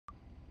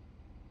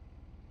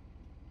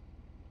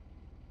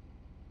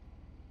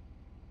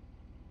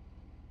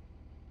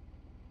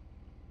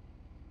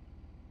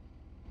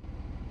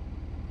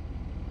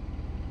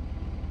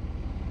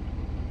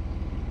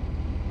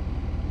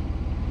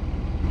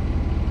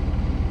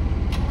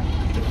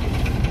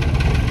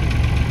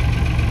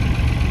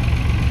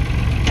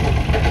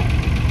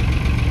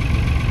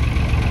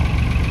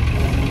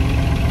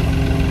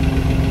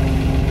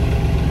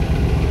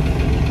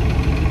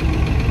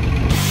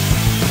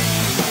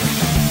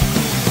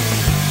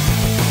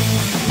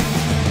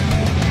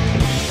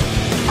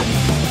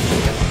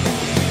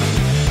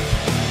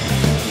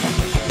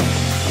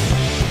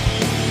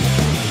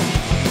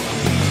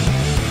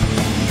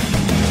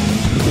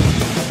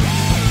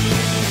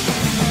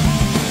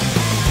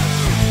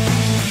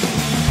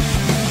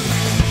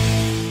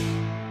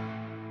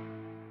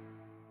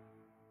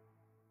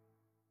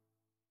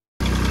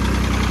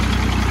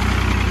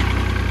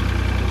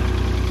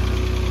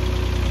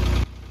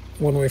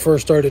when we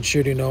first started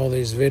shooting all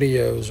these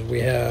videos, we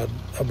had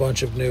a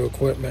bunch of new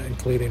equipment,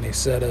 including a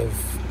set of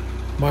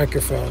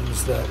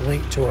microphones that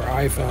linked to our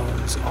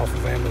iPhones off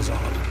of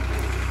Amazon.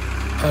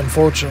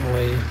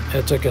 Unfortunately,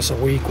 it took us a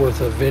week worth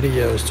of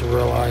videos to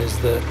realize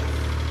that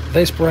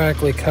they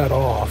sporadically cut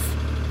off,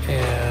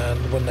 and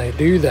when they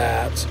do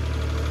that,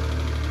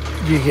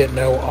 you get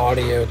no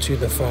audio to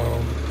the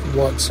phone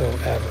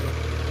whatsoever.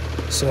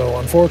 So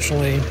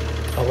unfortunately,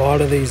 a lot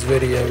of these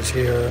videos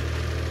here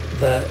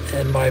that,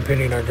 in my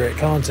opinion, are great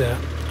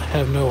content,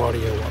 have no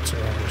audio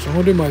whatsoever. So I'm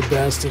going to do my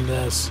best in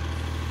this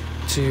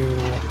to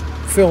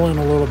fill in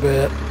a little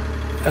bit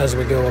as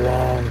we go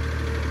along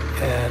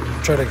and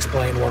try to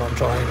explain what I'm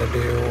trying to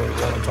do or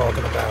what I'm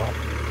talking about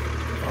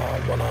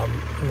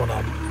when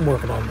I'm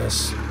working on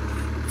this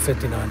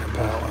 59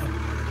 Impala.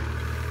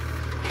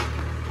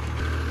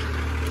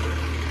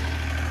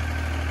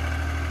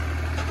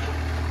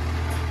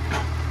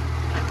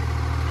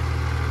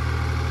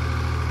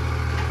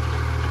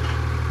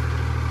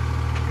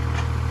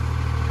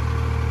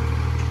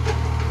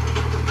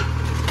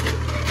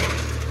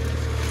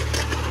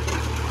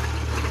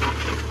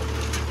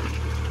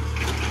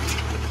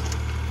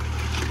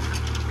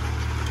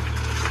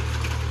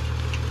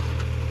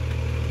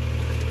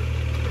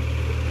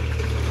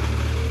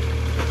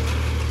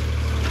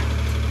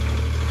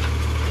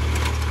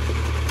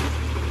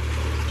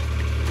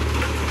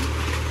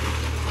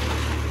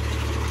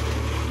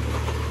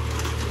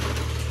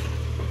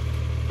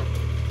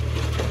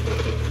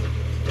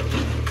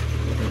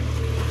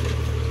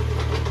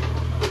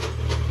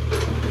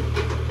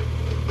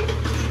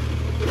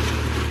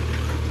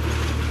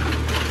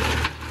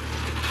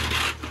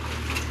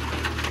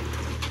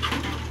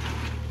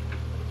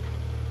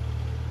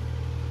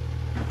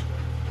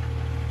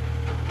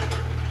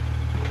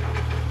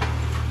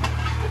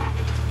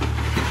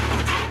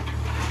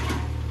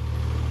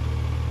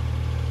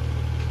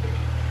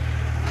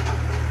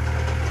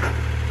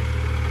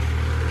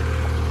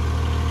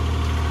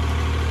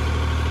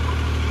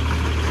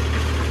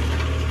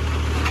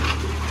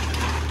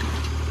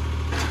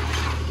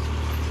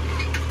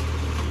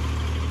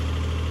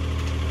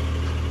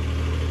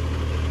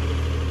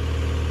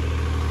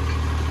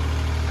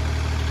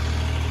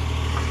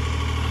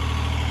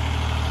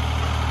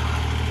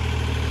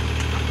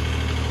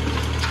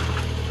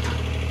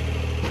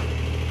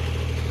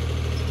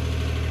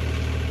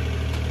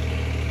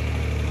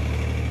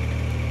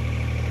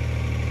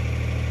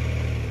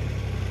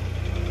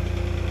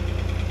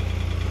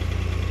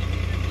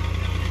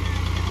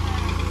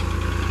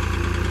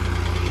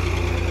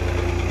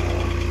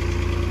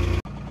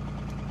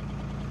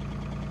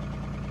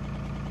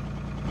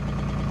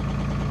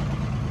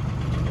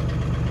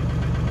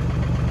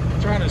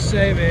 Trying to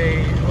save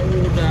a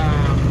old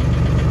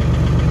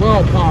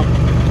well pump.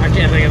 I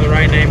can't think of the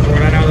right name for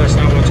it. I know that's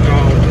not what it's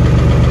called.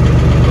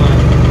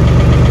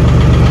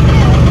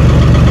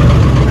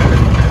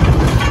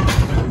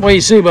 But what do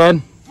you see,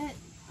 bud? It's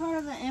part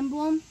of the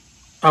emblem.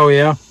 Oh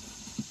yeah.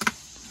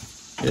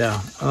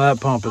 Yeah,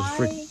 that pump is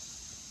freaking.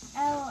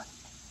 IMPALA.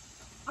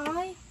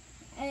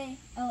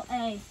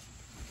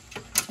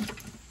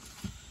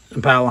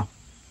 Impala.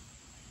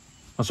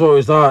 That's what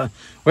we thought.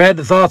 We had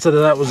the thoughts that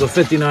that was a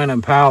 59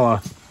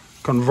 Impala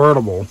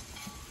convertible,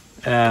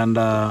 and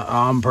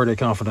I'm pretty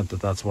confident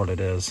that that's what it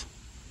is.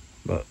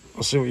 But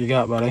we'll see what you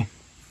got, buddy.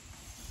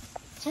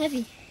 It's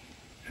heavy.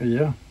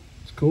 Yeah,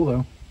 it's cool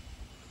though.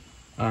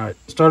 All right,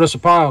 start us a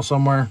pile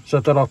somewhere.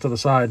 Set that off to the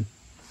side.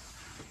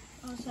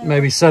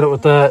 Maybe set it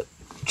with that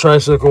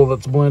tricycle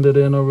that's blended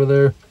in over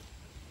there.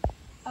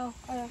 Oh,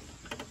 okay.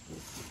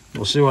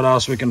 We'll see what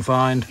else we can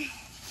find.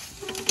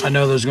 I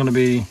know there's going to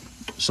be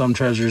some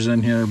treasures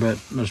in here, but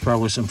there's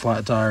probably some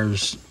flat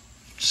tires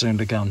soon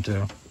to come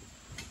too.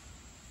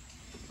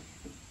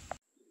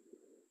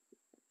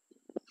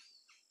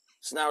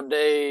 It's now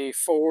day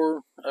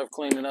 4 of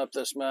cleaning up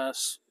this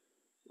mess.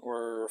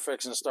 We're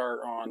fixing to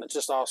start on, it's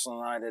just Austin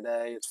and I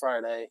today. It's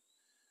Friday.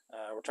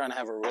 We're trying to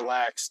have a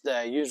relaxed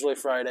day. Usually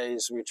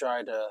Fridays we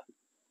try to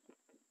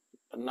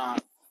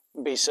not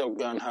be so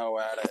gung-ho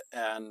at it,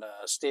 and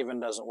Steven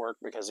doesn't work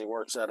because he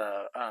works at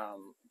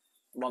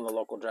one of the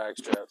local drag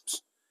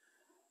strips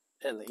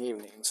in the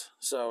evenings.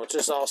 So it's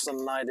just Austin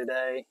and I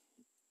today,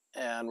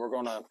 and we're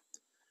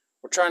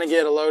trying to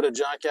get a load of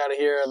junk out of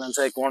here and then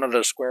take one of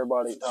the square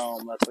bodies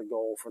home. That's the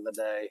goal for the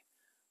day.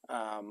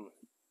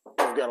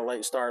 We've got a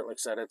late start. Like I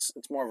said, it's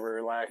more of a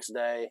relaxed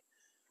day,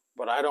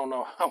 but I don't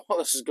know how well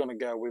this is going to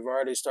go. We've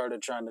already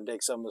started trying to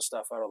dig some of the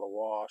stuff out of the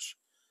wash,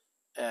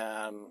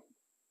 and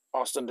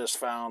Austin just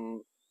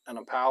found an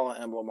Impala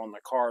emblem on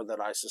the car that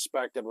I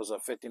suspected was a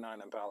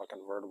 59 Impala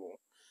convertible.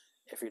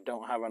 If you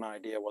don't have an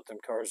idea what them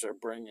cars are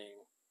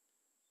bringing,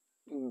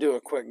 do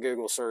a quick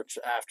Google search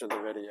after the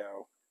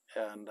video,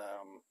 and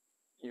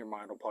your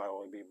mind will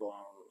probably be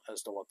blown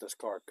as to what this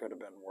car could have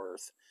been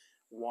worth.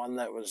 One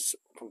that was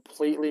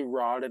completely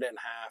rotted in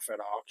half at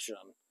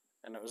auction,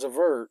 and it was a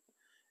vert,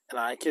 and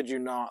I kid you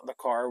not, the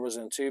car was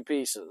in 2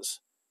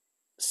 pieces,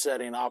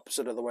 setting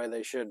opposite of the way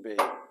they should be.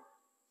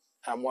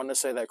 I want to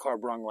say that car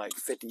brung like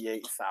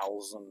 $58,000.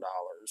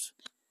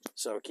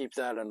 So keep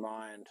that in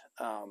mind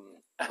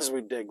as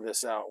we dig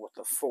this out with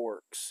the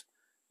forks,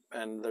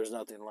 and there's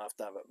nothing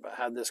left of it. But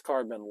had this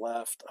car been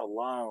left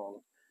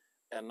alone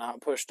and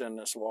not pushed in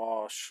this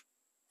wash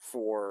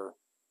for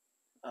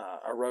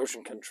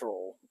erosion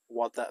control,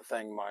 what that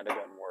thing might have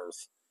been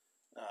worth.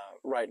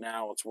 Right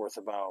now, it's worth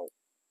about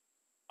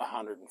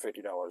 $150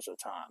 a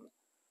ton,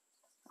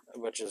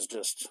 which is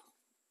just,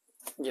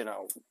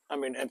 I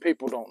mean, and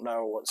people don't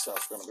know what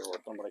stuff's going to be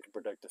worth. Nobody can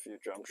predict the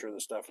future. I'm sure the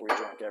stuff we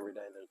junk every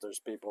day, there's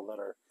people that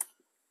are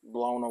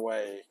blown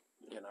away.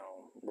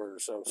 We're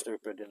so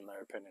stupid in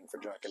their opinion for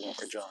junking what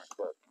we junk,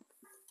 but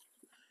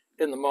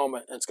in the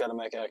moment, it's got to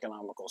make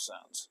economical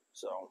sense.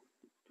 So,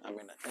 I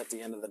mean, at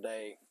the end of the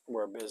day,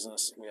 we're a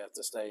business. We have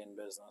to stay in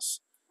business,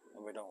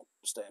 and we don't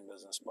stay in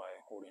business by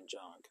hoarding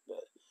junk.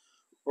 But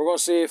we're going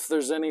to see if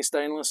there's any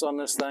stainless on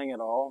this thing at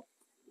all.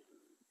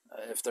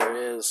 If there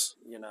is,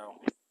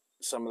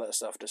 some of that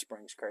stuff just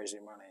brings crazy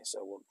money.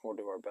 So we'll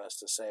do our best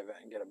to save it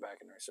and get it back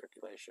in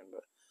recirculation.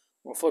 But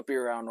we'll flip you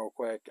around real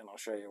quick, and I'll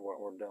show you what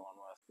we're dealing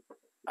with.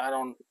 I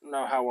don't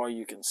know how well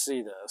you can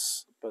see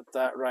this, but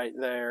that right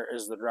there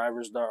is the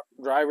driver's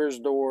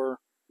door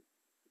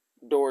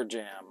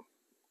jamb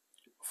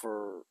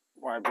for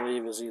what I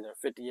believe is either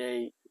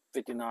 58,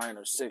 59,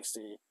 or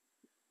 60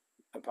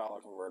 Impala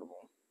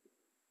convertible.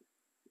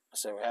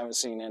 So we haven't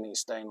seen any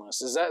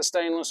stainless. Is that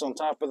stainless on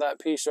top of that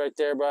piece right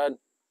there, bud?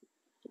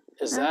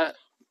 Is that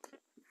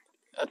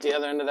at the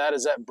other end of that?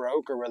 Is that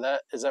broke, or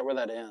is that where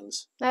that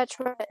ends? That's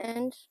where it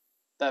ends.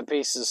 That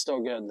piece is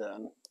still good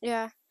then.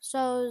 Yeah.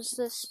 So is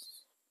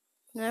this?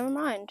 Never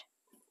mind.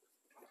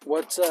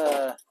 What's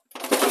that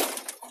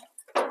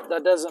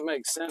doesn't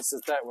make sense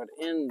that would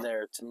end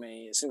there to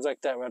me. It seems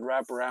like that would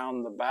wrap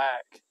around the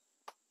back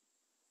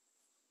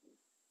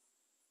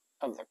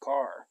of the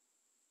car.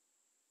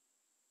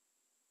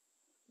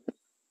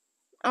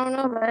 I don't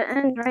know, but it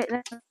ends right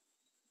there.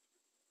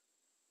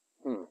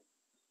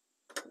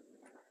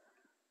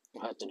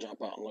 I'll have to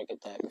jump out and look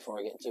at that before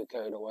I get too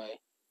carried away.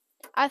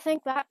 I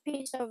think that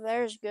piece over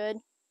there is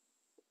good.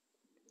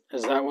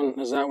 Is that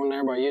one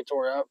there by you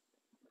tore up?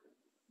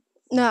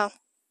 No.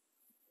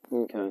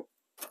 Okay.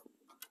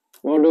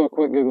 We'll do a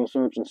quick Google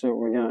search and see what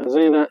we got. Is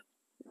any of that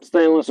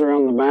stainless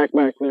around the back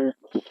there?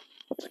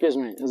 Excuse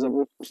me. Is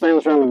the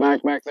stainless around the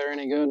back there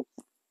any good?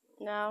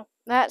 No.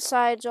 That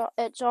side's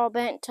it's all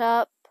bent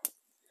up.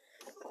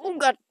 Oh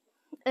God.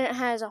 And it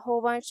has a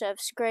whole bunch of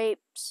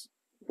scrapes.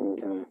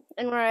 Okay.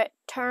 And where it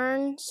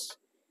turns,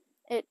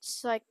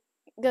 it's like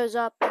goes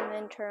up and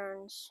then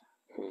turns.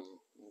 Okay.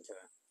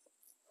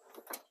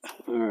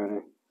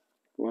 Alrighty.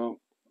 Well,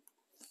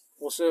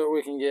 we'll see what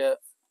we can get.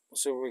 We'll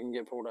see what we can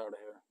get pulled out of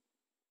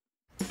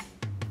here.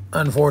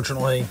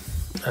 Unfortunately,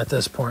 at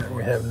this point,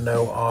 we have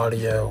no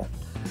audio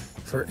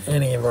for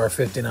any of our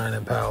 59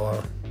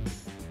 Impala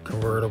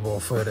convertible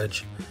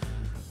footage.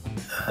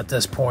 At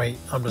this point,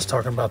 I'm just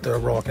talking about the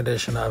overall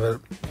condition of it,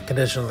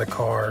 condition of the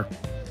car,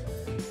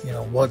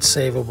 what's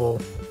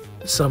savable.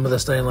 Some of the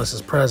stainless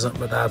is present,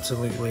 but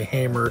absolutely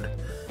hammered.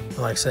 And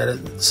like I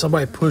said,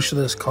 somebody pushed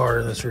this car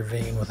in this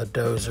ravine with a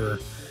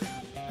dozer,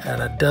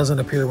 and it doesn't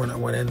appear when it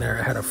went in there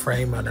it had a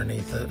frame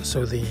underneath it.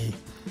 So the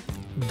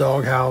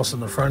doghouse in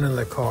the front end of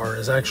the car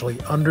is actually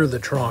under the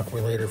trunk,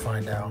 we later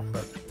find out.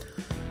 But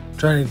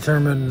trying to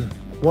determine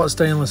what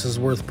stainless is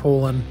worth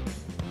pulling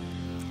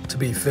to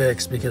be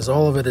fixed, because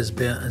all of it is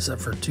bent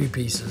except for two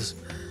pieces,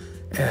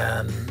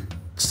 and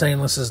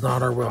stainless is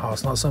not our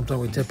wheelhouse, not something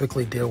we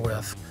typically deal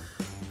with.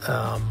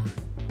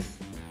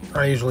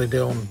 I usually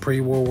deal in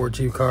pre-World War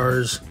II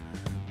cars,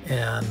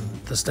 and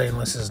the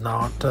stainless is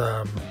not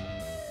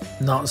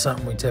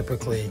something we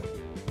typically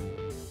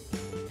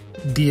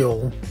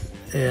deal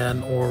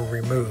in or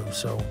remove.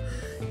 So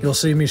you'll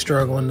see me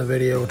struggle in the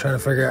video trying to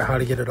figure out how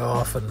to get it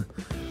off, and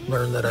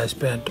learn that I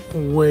spent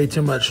way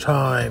too much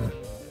time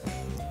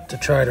to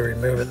try to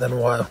remove it than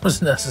what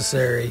was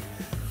necessary,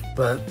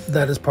 but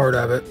that is part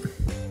of it.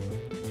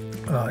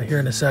 Here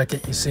in a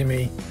second, you see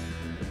me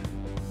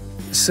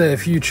say a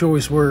few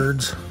choice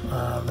words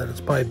that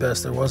it's probably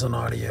best there wasn't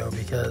audio,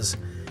 because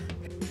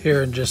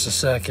here in just a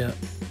second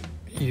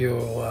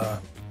you'll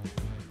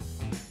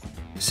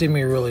see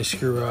me really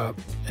screw up,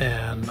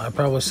 and I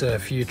probably say a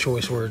few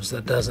choice words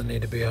that doesn't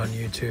need to be on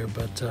YouTube.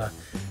 But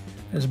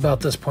it's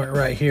about this point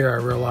right here I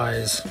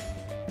realize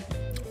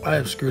I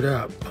have screwed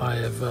up. I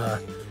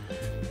have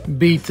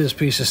beat this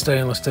piece of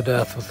stainless to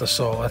death with the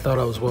saw. I thought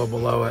I was well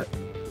below it,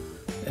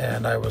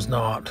 and I was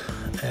not,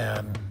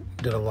 and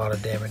did a lot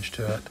of damage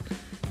to it.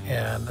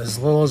 And as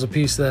little as a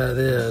piece that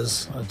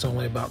is, it's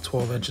only about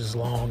 12 inches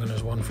long, and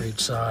there's one for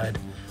each side.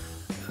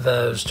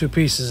 Those two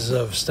pieces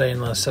of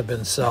stainless have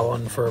been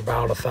selling for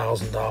about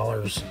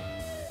 $1,000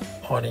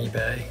 on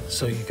eBay.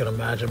 So you can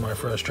imagine my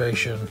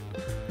frustration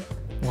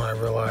when I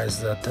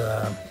realized that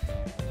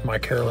my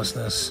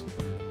carelessness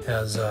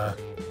has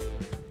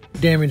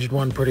damaged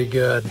one pretty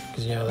good,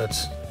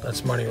 because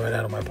that's money right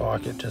out of my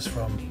pocket just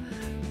from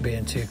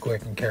being too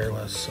quick and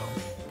careless. So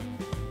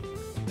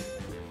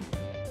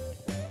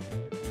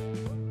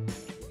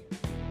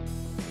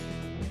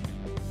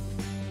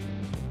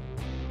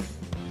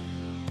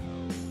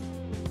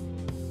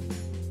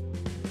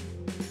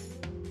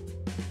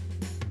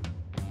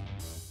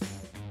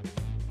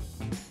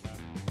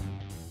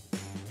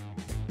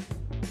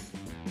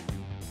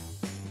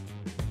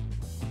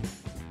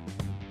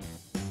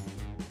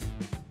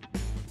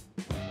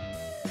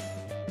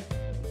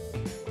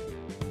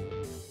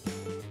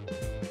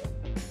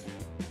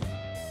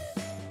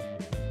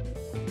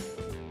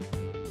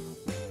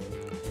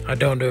I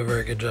don't do a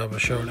very good job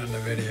of showing it in the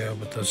video,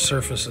 but the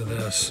surface of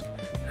this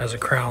has a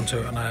crown to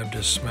it, and I've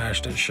just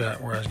smashed it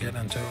shut where I was getting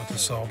into it with the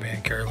saw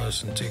being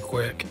careless and too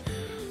quick.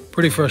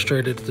 Pretty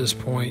frustrated at this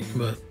point,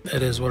 but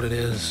it is what it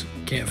is.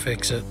 Can't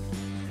fix it.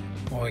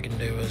 All I can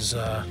do is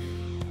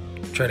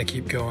try to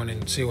keep going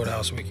and see what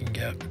else we can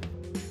get.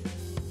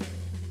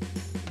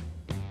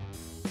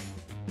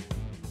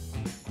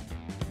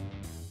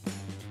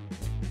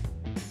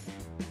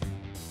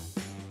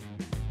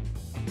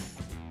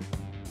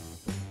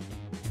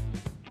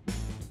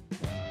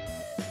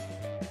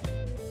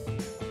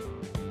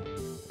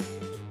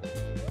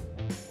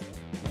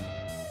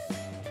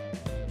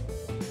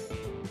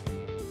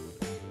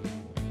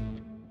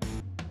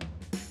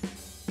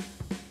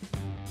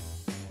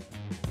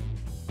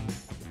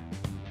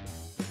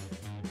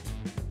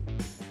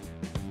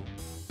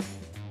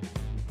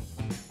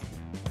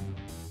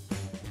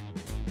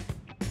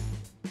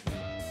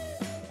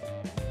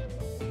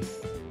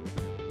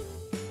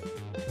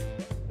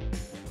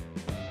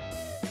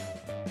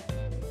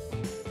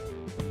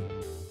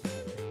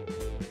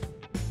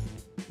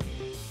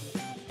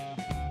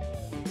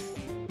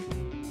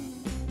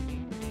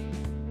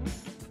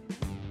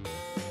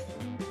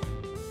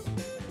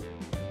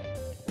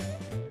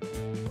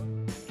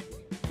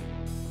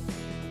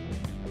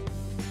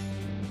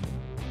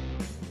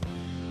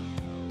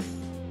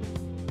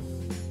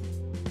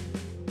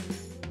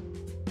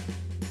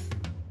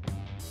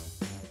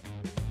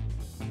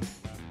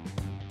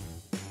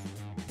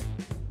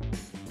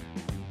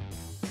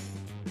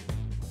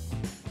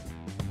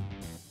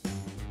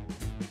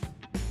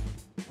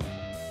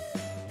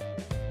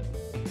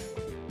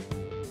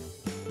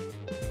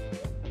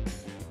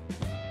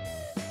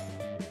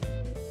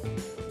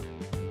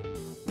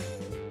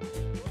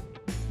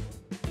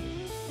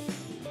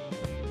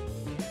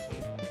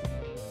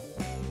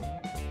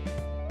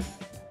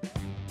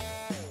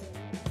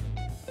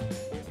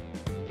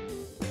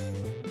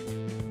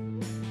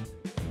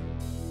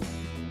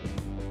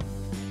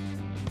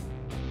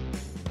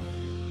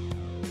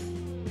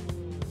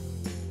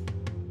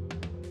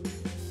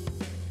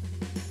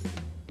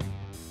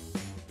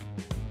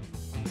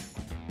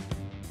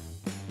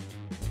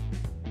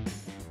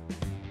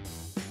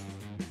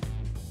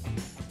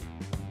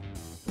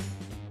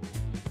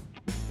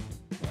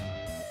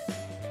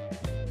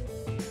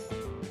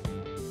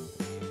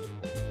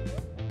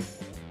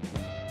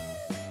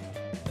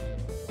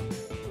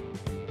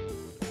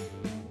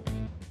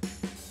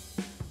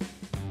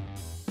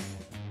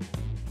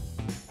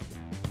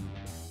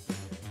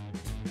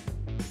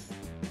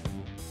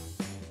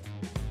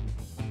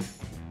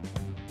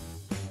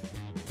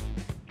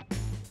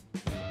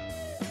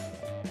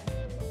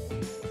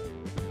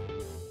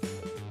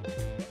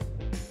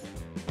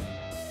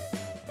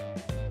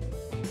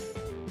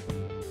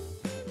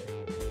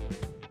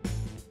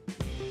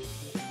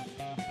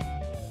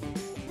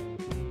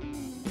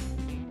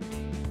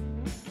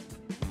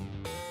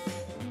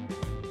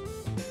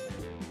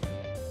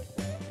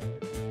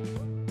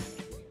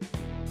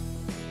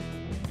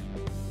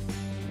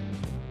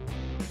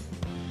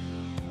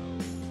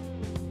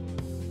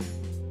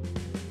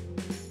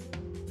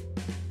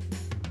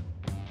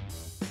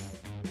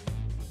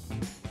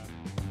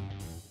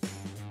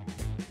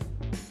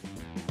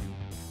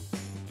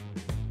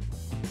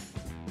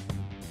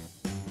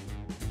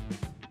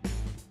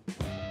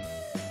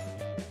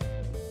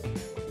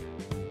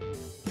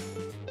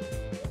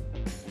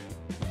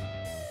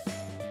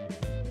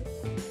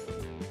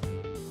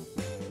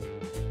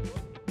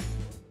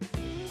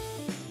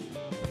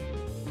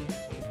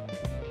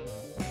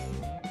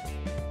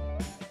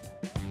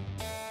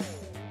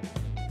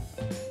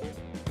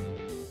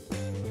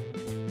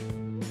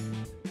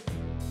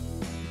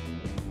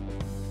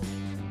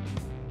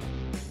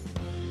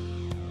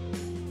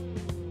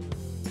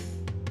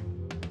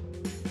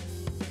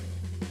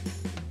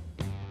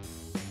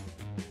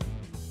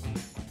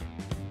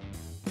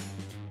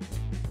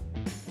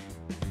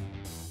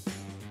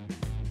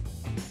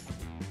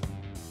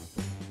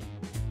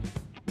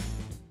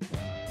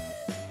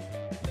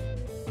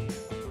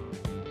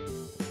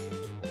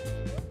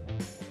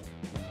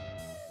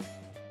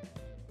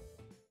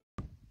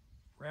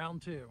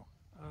 Round two.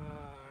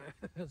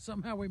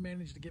 Somehow we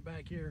managed to get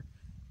back here.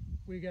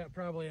 We got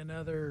probably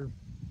another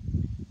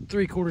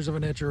 3/4 of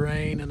an inch of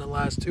rain in the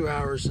last 2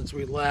 hours since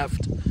we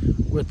left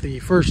with the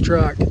first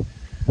truck.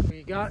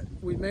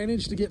 We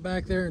managed to get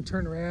back there and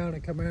turn around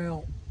and come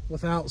out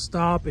without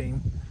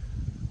stopping.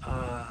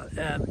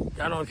 And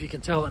I don't know if you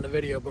can tell in the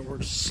video, but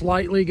we're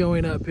slightly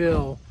going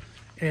uphill,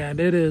 and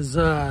it is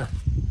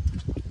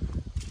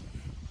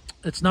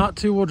it's not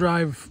two-wheel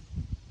drive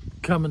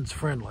Cummins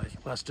friendly,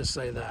 let's just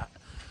say that.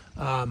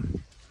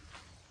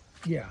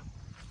 Yeah,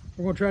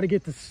 we're gonna try to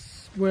get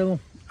this. Well,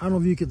 I don't know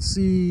if you can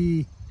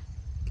see,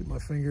 get my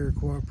finger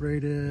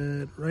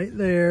cooperated right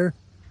there.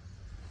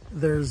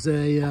 There's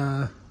a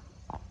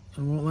it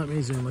won't let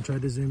me zoom. I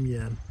tried to zoom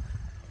you in.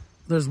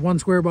 There's one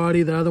square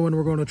body. The other one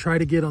we're going to try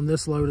to get on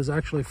this load is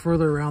actually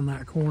further around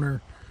that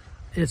corner.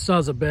 It still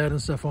has a bed and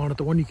stuff on it.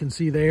 The one you can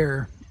see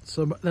there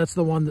So that's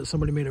the one that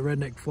somebody made a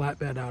redneck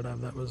flatbed out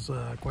of. That was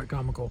quite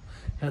comical.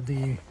 Had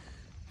the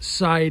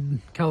side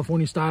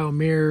California style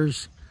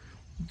mirrors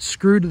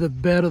screwed to the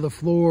bed of the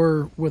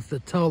floor with the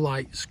tail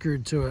light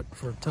screwed to it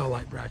for tail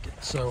light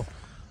bracket. So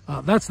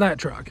that's that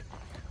truck.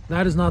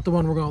 That is not the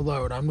one we're going to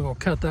load. I'm going to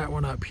cut that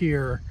one up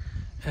here,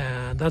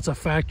 and that's a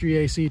factory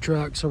AC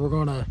truck. So we're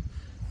going to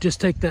just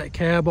take that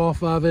cab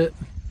off of it,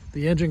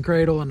 the engine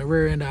cradle and the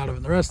rear end out of it,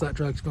 and the rest of that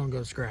truck's going to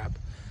go scrap.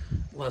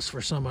 Unless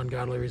for some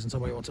ungodly reason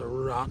somebody wants a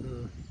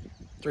rotten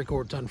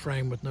 3/4 ton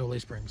frame with no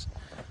leaf springs.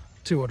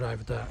 2-wheel drive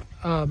at that.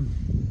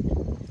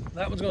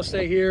 That one's going to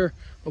stay here.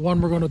 The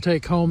one we're going to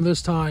take home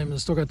this time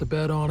has still got the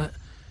bed on it.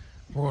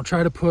 We're going to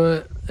try to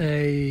put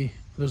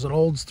there's an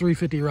Olds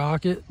 350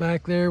 Rocket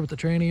back there with the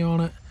tranny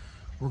on it.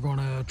 We're going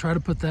to try to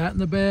put that in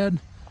the bed.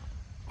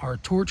 Our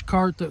torch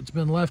cart that's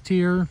been left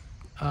here,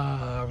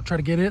 we'll try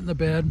to get it in the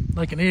bed.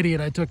 Like an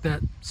idiot, I took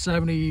that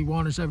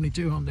 71 or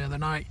 72 home the other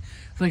night,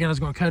 thinking I was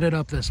going to cut it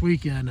up this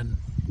weekend, and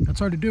that's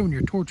hard to do when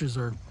your torches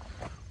are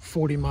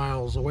 40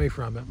 miles away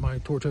from it. My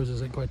torch hose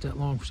isn't quite that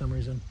long for some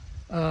reason.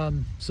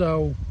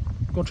 So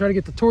I'm going to try to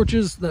get the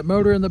torches, that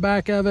motor in the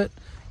back of it,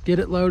 get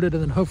it loaded,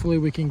 and then hopefully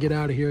we can get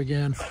out of here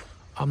again.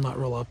 I'm not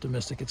real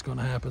optimistic it's going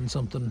to happen.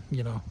 Something,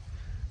 you know,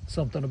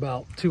 something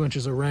about 2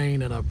 inches of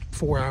rain in a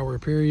 4-hour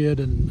period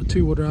and a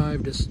 2-wheel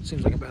drive just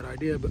seems like a bad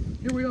idea, but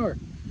here we are.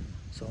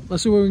 So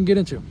let's see what we can get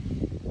into.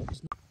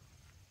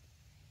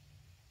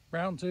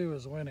 Round 2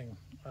 is winning.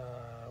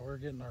 We're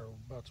getting our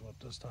butts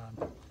whipped this time.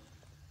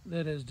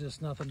 It is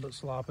just nothing but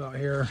slop out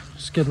here.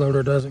 Skid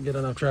loader doesn't get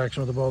enough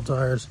traction with the ball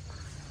tires.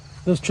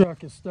 This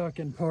truck is stuck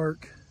in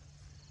park,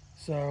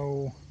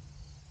 so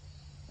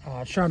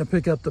trying to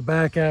pick up the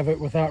back of it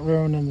without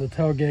ruining the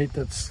tailgate.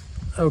 That's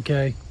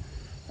okay,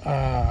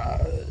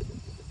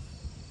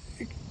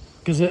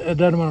 because it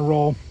doesn't want to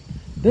roll.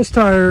 This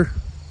tire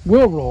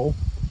will roll.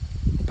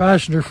 The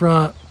passenger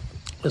front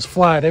is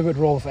flat. It would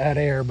roll if it had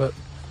air, but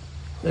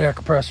the air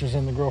compressor's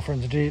in the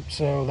girlfriend's Jeep,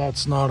 so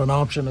that's not an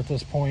option at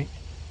this point.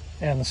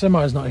 And the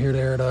semi's not here to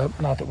air it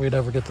up. Not that we'd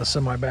ever get the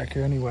semi back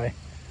here anyway.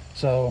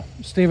 So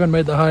Steven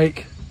made the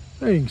hike.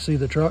 There you can see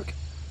the truck.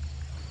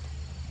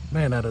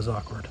 Man, that is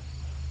awkward.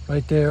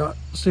 Right there.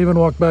 Steven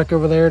walked back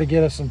over there to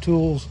get us some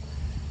tools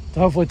to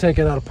hopefully take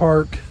it out of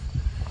park.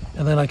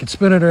 And then I can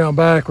spin it around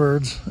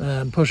backwards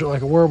and push it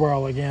like a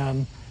wheelbarrow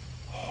again.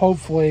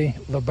 Hopefully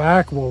the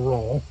back will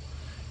roll.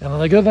 And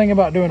the good thing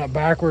about doing it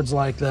backwards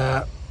like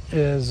that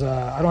is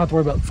I don't have to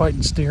worry about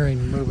fighting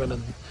steering, moving,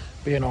 and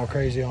being all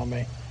crazy on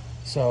me.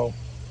 So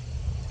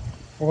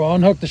we're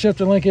going to unhook the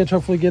shifter linkage,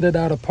 hopefully get it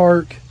out of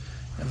park,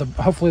 and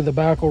hopefully the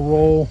back will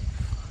roll.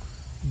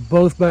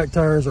 Both back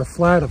tires are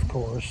flat, of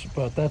course,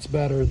 but that's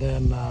better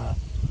than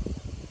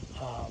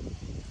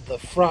the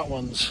front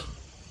ones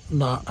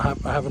not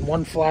having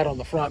one flat on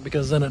the front,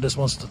 because then it just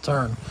wants to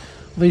turn.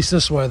 At least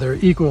this way they're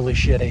equally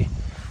shitty,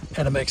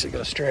 and it makes it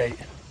go straight.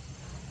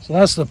 So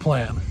that's the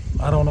plan.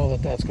 I don't know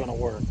that that's going to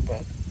work,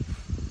 but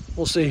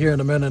we'll see here in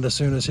a minute as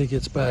soon as he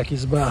gets back.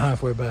 He's about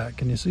halfway back.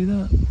 Can you see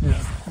that?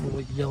 Yeah, a little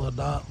like yellow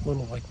dot, a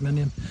little like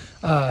minion.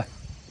 As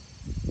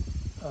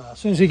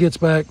soon as he gets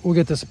back, we'll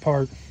get this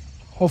apart.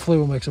 Hopefully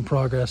we'll make some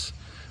progress,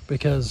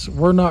 because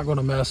we're not going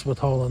to mess with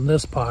hauling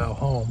this pile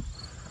home.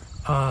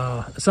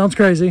 It sounds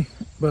crazy,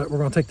 but we're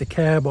going to take the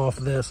cab off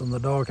of this in the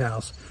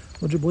doghouse.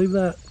 Would you believe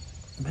that?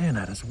 Man,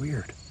 that is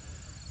weird.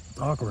 It's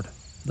awkward.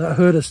 That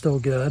hood is still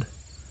good.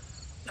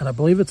 And I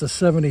believe it's a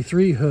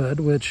 73 hood,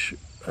 which,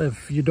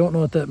 if you don't know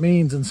what that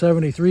means, in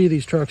 73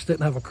 these trucks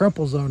didn't have a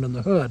crumple zone in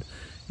the hood.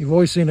 You've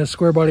always seen a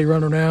square body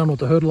run around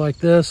with a hood like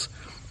this.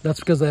 That's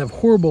because they have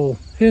horrible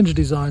hinge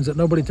designs that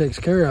nobody takes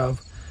care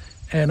of.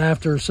 And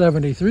after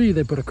 73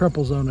 they put a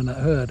crumple zone in that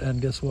hood,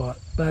 and guess what?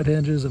 Bad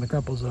hinges and a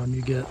crumple zone,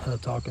 you get a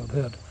tacoed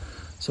hood.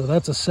 So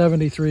that's a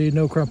 73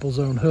 no crumple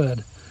zone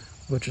hood,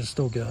 which is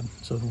still good.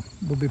 So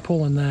we'll be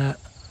pulling that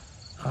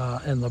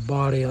in the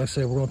body. Like I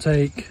say, we're going to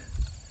take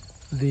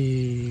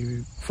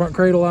the front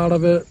cradle out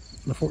of it,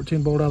 the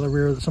 14 bolt out of the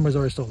rear that somebody's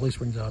already stole leaf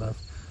springs out of.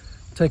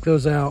 Take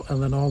those out,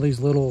 and then all these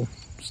little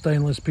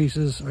stainless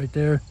pieces right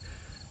there.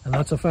 And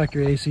that's a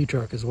factory AC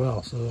truck as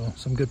well, so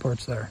some good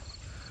parts there.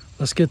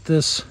 Let's get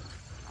this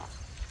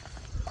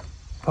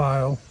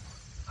pile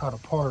out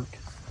of park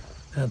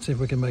and see if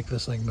we can make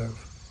this thing move.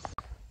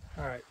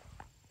 All right,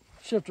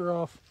 shifter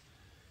off.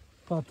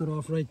 Popped it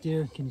off right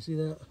there. Can you see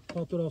that?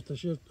 Popped it off the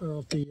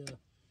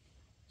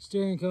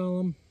steering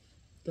column.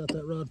 Got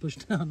that rod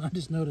pushed down. I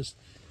just noticed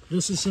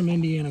this is some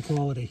Indiana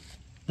quality.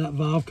 That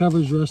valve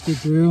cover's rusted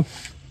through,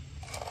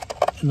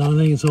 and the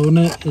only thing that's holding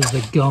it is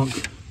the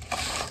gunk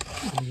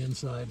on the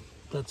inside.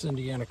 That's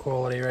Indiana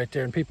quality right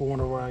there, and people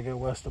wonder where I go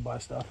west to buy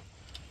stuff.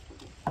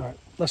 All right,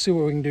 let's see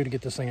what we can do to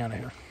get this thing out of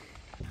here.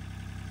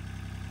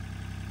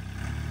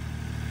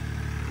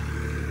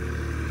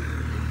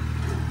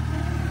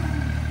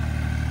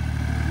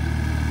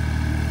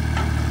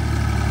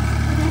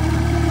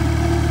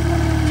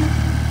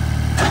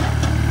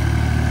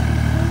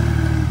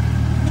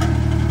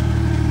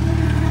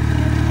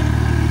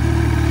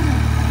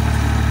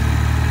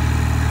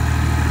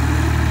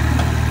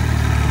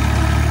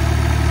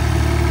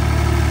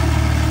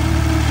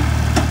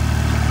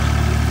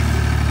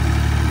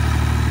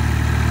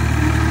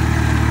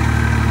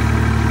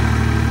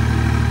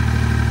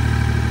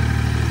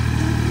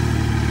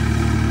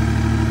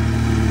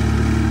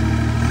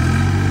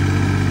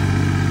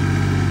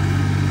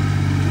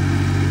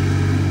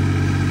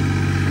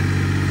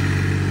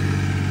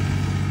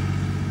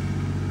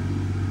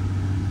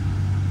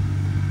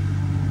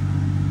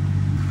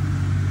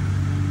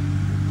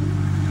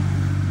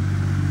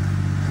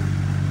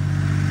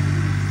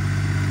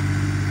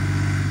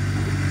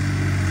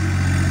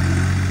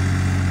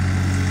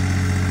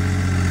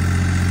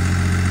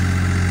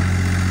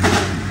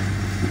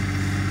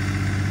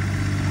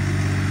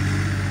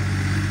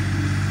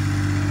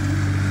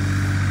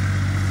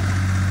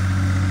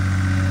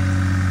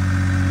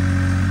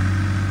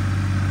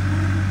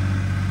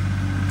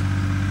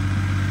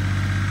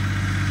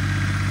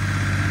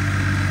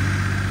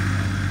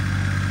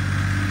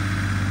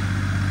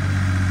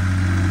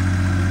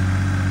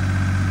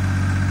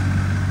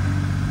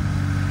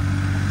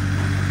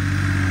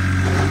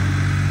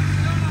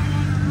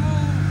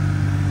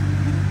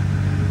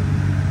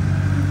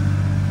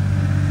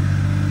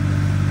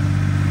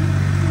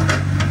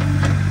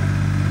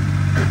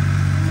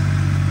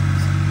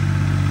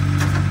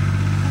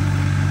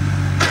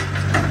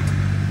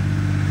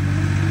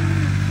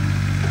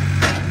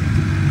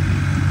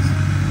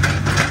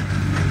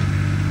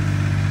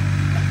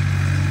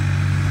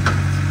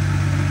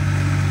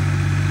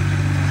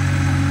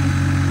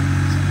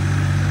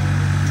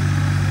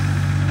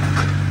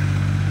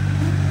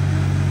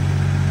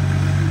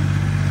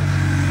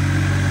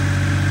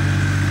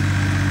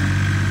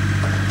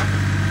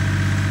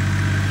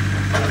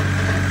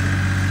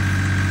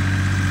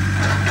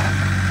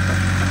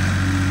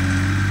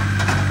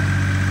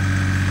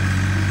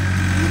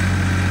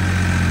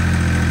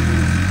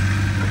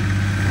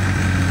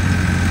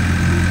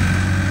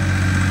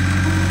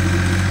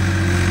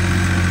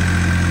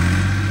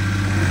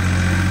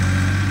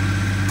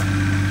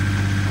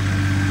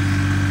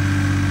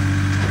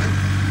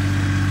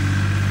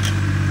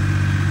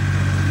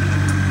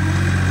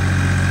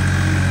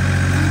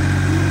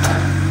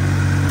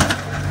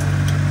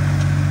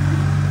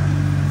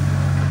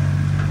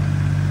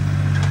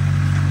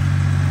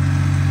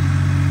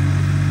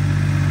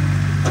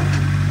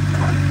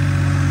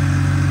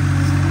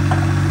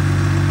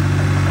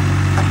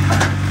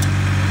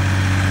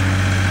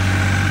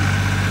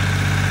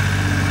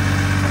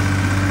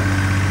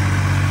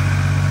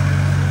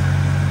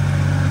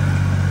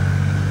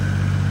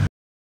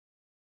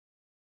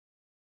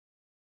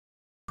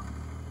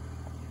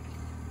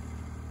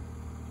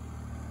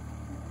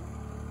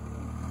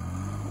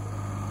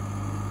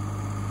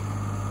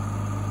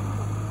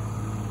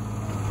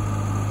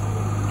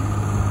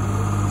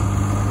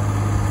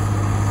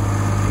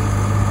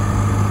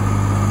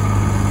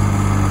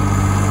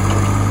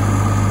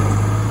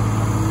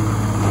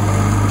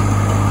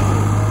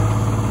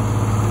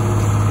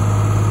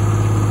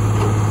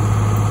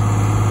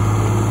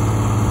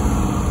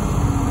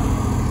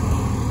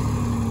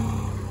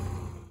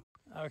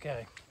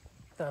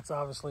 that's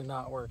obviously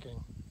not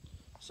working.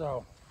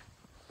 So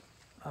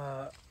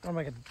I'm gonna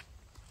make a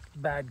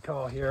bad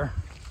call here.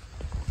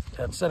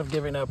 Instead of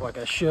giving up like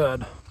I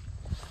should,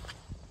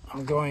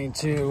 I'm going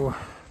to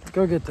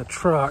go get the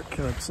truck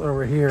that's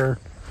over here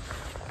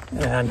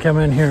and come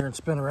in here and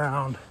spin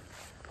around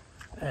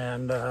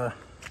and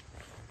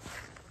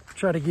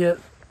try to get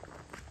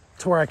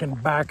to where I can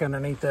back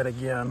underneath that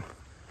again.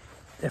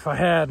 If I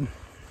had,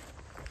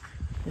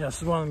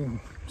 this is one of the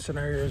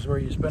scenarios where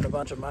you spend a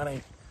bunch of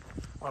money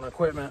on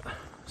equipment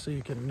so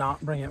you can not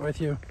bring it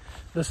with you.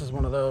 This is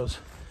one of those.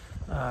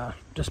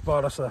 Just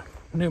bought us a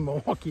new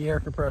Milwaukee air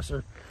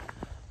compressor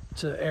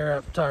to air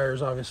up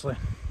tires, obviously,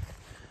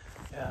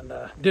 and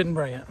didn't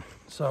bring it.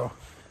 So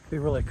it'd be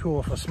really cool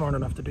if I was smart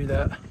enough to do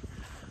that.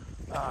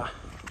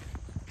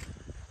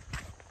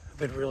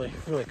 It'd be really,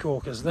 really cool,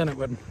 because then it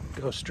would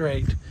go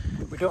straight.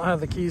 We don't have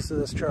the keys to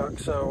this truck,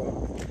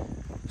 so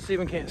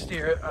Steven can't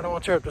steer it. I don't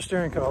want to tear up the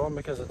steering column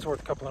because it's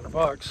worth a couple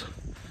 $100.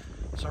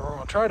 So we're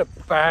going to try to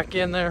back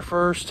in there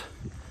first.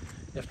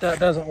 If that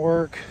doesn't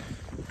work,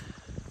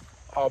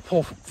 I'll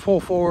pull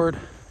forward,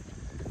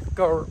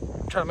 go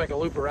try to make a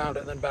loop around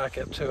it, and then back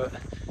up to it.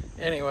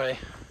 Anyway,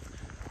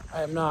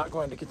 I am not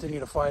going to continue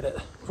to fight it,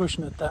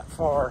 pushing it that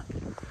far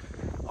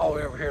all the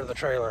way over here to the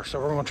trailer. So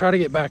we're going to try to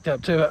get backed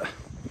up to it.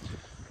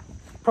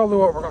 Probably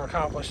what we're going to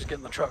accomplish is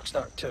getting the truck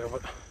stuck too,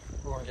 but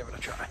we're going to give it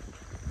a try.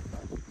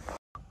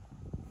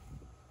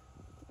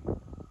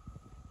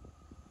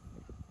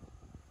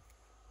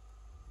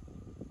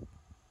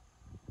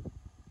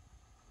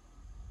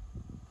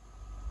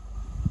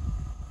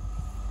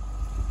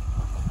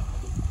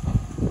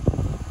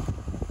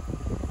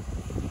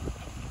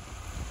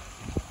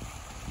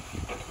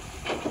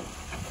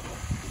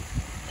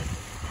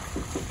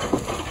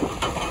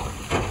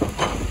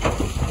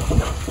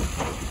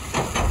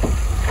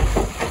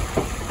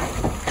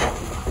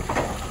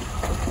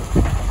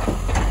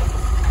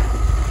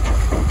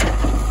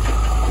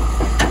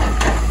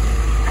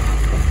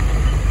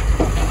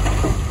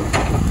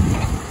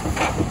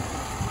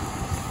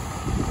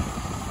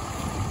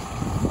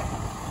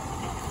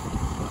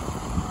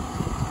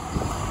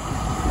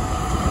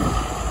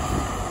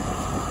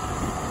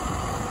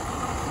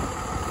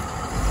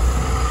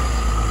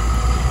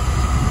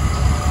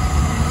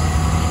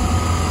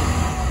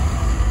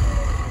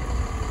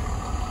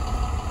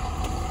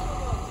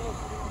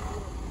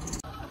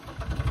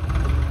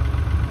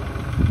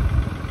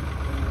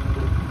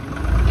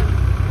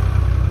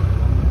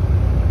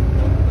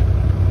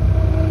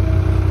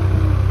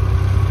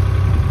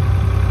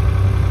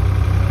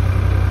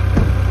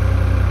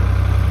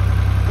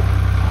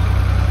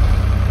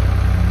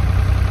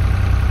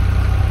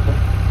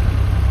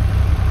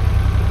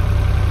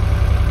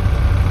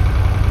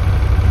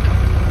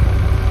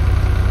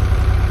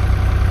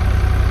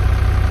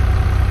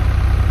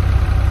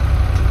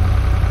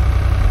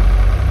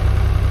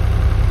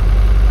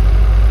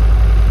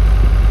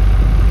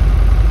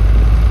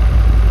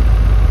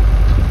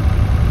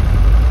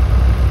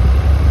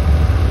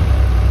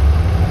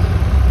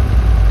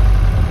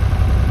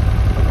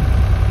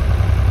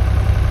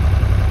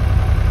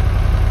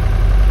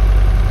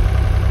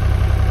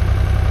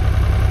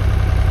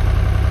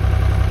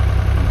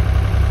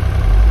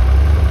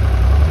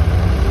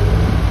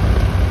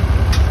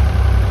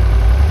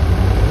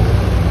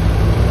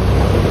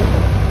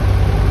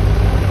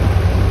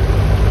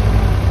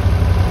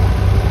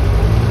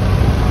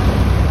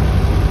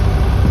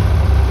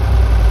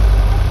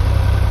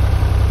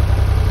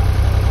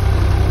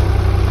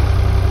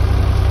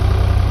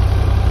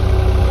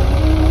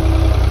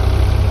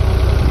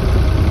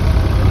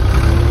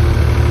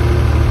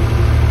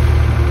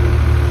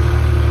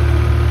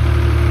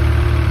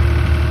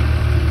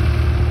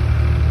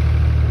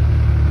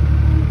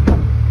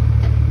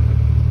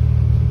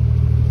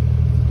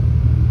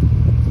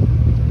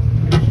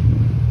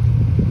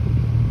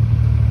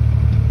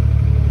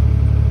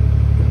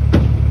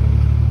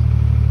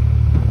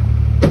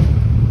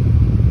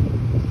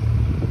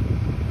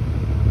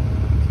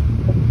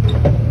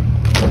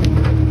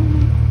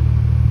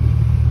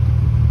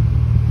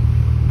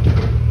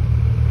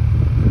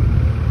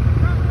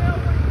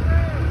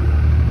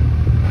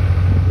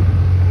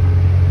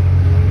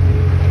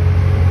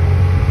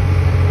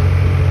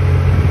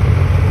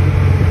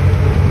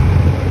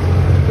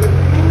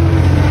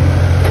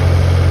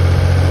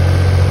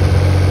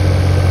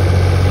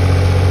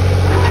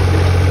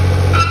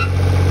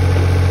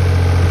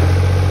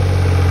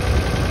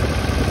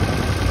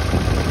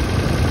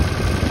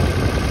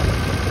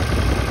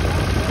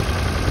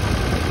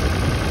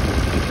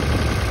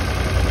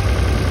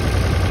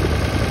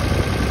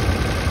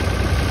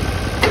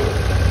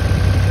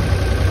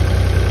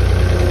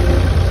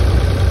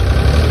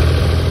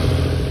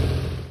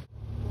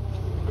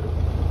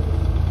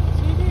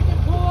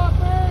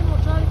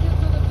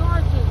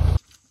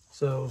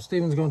 So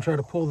Steven's going to try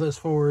to pull this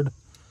forward.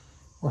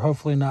 We're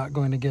hopefully not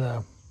going to get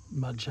a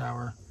mud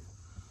shower.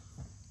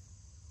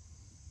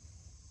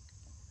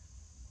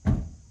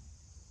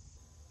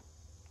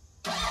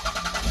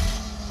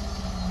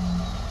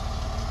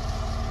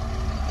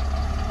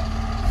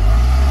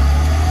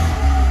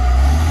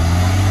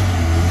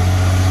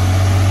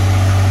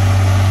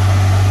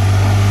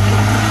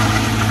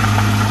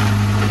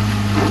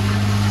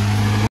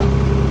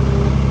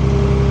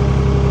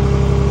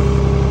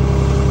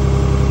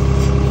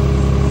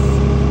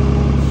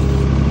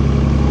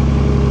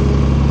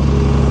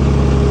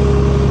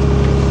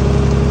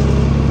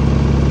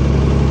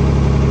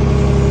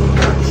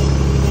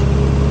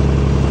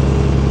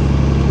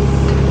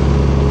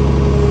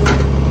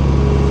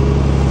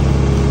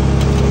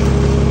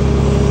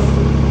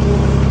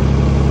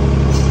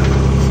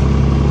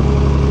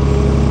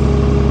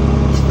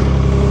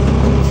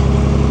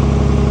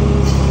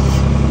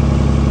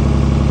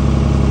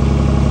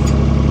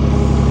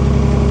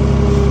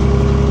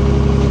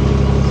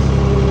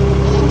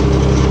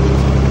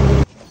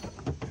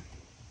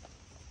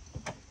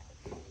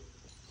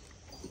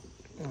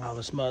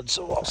 this mud's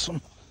so awesome.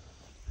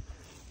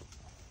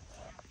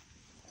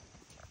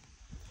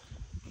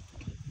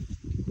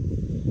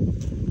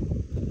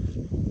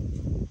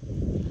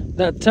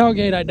 That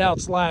tailgate I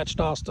doubt's latched,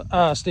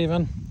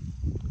 Steven.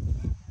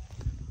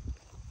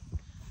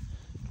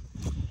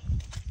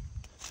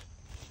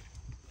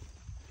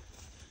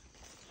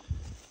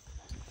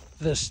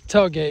 This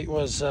tailgate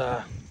was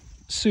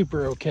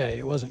super okay.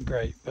 It wasn't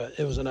great, but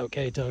it was an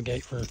okay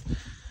tailgate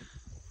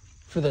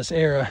for this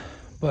era.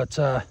 But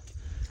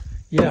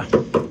yeah,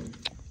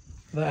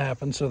 that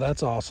happened, so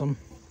that's awesome.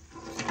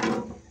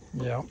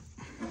 Yeah,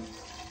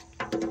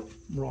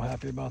 real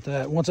happy about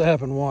that. Once it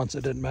happened once,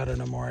 it didn't matter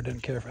no more. I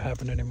didn't care if it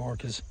happened anymore,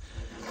 because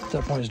at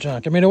that point it's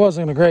junk. I mean, it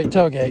wasn't a great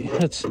tailgate.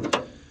 It's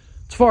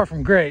far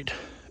from great,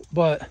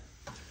 but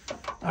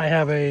I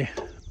have a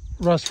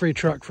rust-free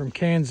truck from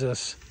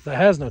Kansas that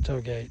has no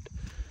tailgate,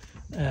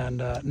 and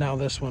now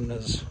this one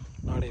is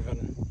not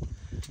even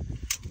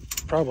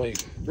probably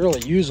really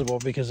usable,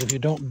 because if you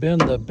don't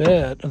bend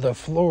the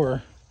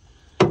floor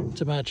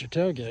to match your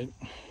tailgate,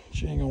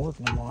 she ain't gonna work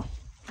no more.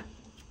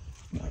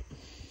 But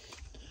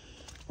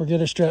we'll get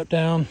her strapped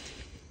down,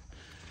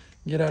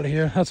 get out of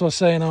here. That's what I was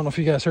saying. I don't know if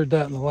you guys heard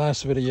that in the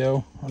last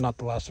video, or not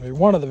the last video,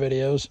 one of the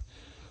videos.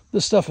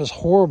 This stuff is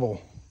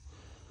horrible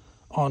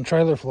on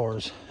trailer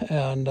floors,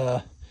 and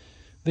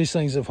these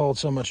things have held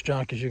so much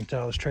junk. As you can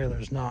tell, this trailer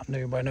is not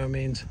new by no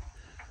means.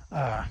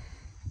 That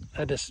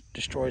just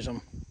destroys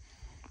them.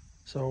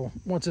 So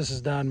once this is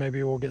done,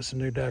 maybe we'll get some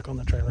new deck on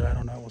the trailer. I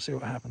don't know. We'll see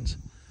what happens.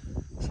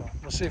 So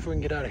let's see if we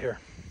can get out of here.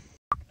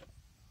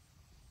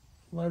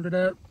 Loaded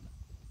up,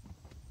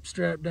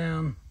 strapped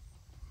down.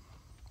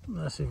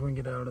 Let's see if we can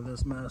get out of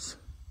this mess.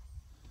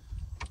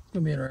 It's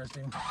gonna be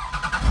interesting.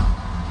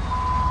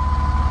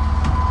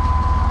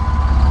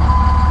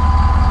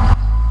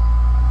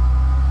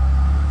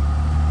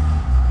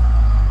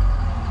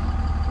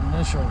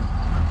 Initial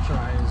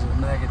try is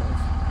a negative.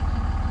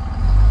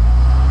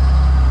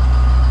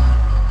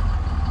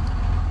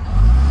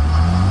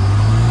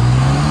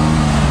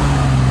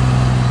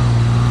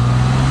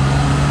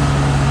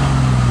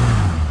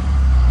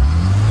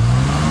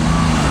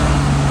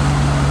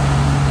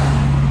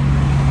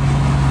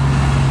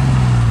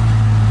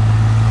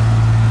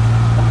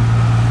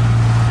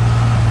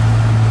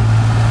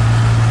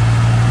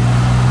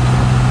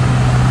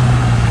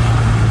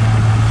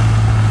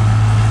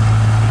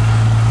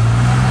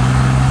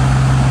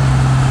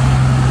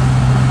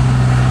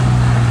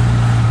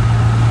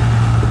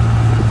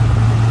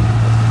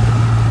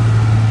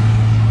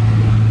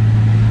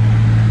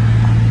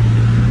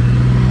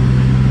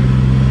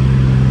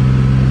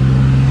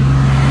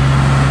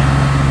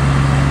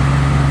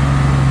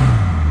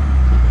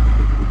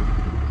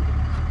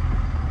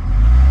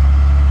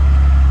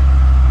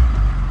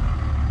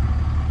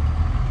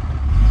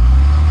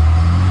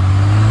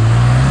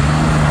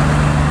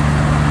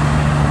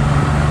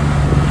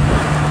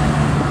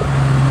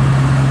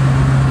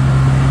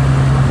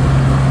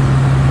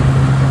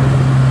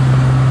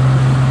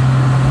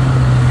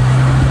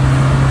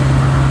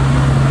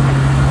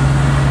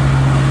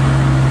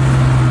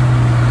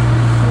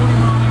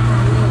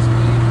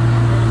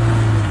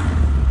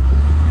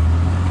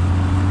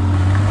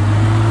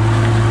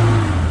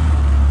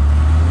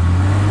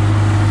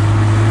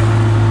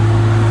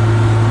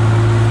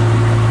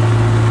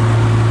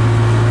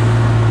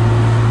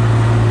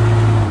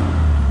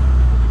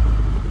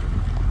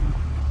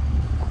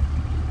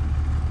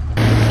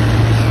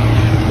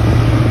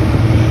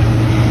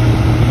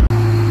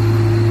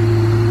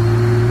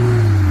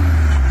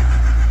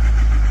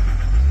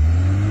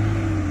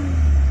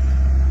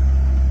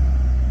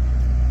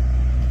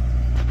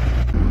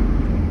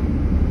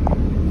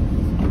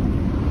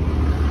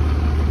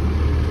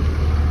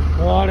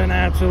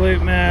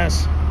 Absolute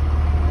mess.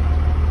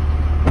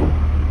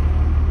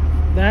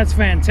 That's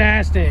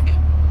fantastic.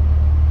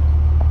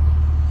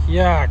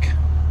 Yuck.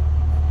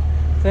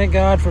 Thank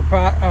God for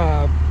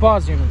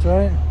pause units,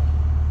 right?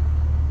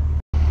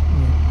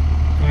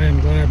 I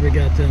am glad we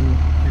got them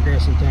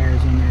aggressive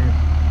tires in there.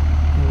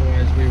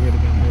 Otherwise we would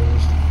have been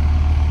hosed.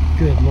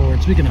 Good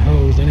Lord. Speaking of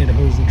hosed, I need to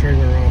hose the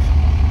trailer off.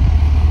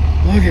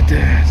 Look at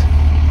that.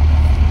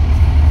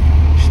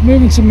 She's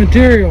moving some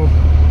material.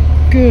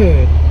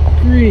 Good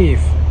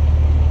grief.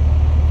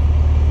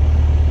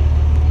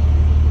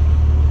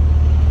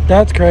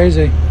 That's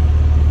crazy.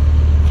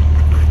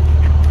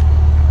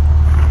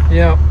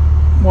 Yep,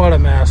 what a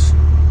mess.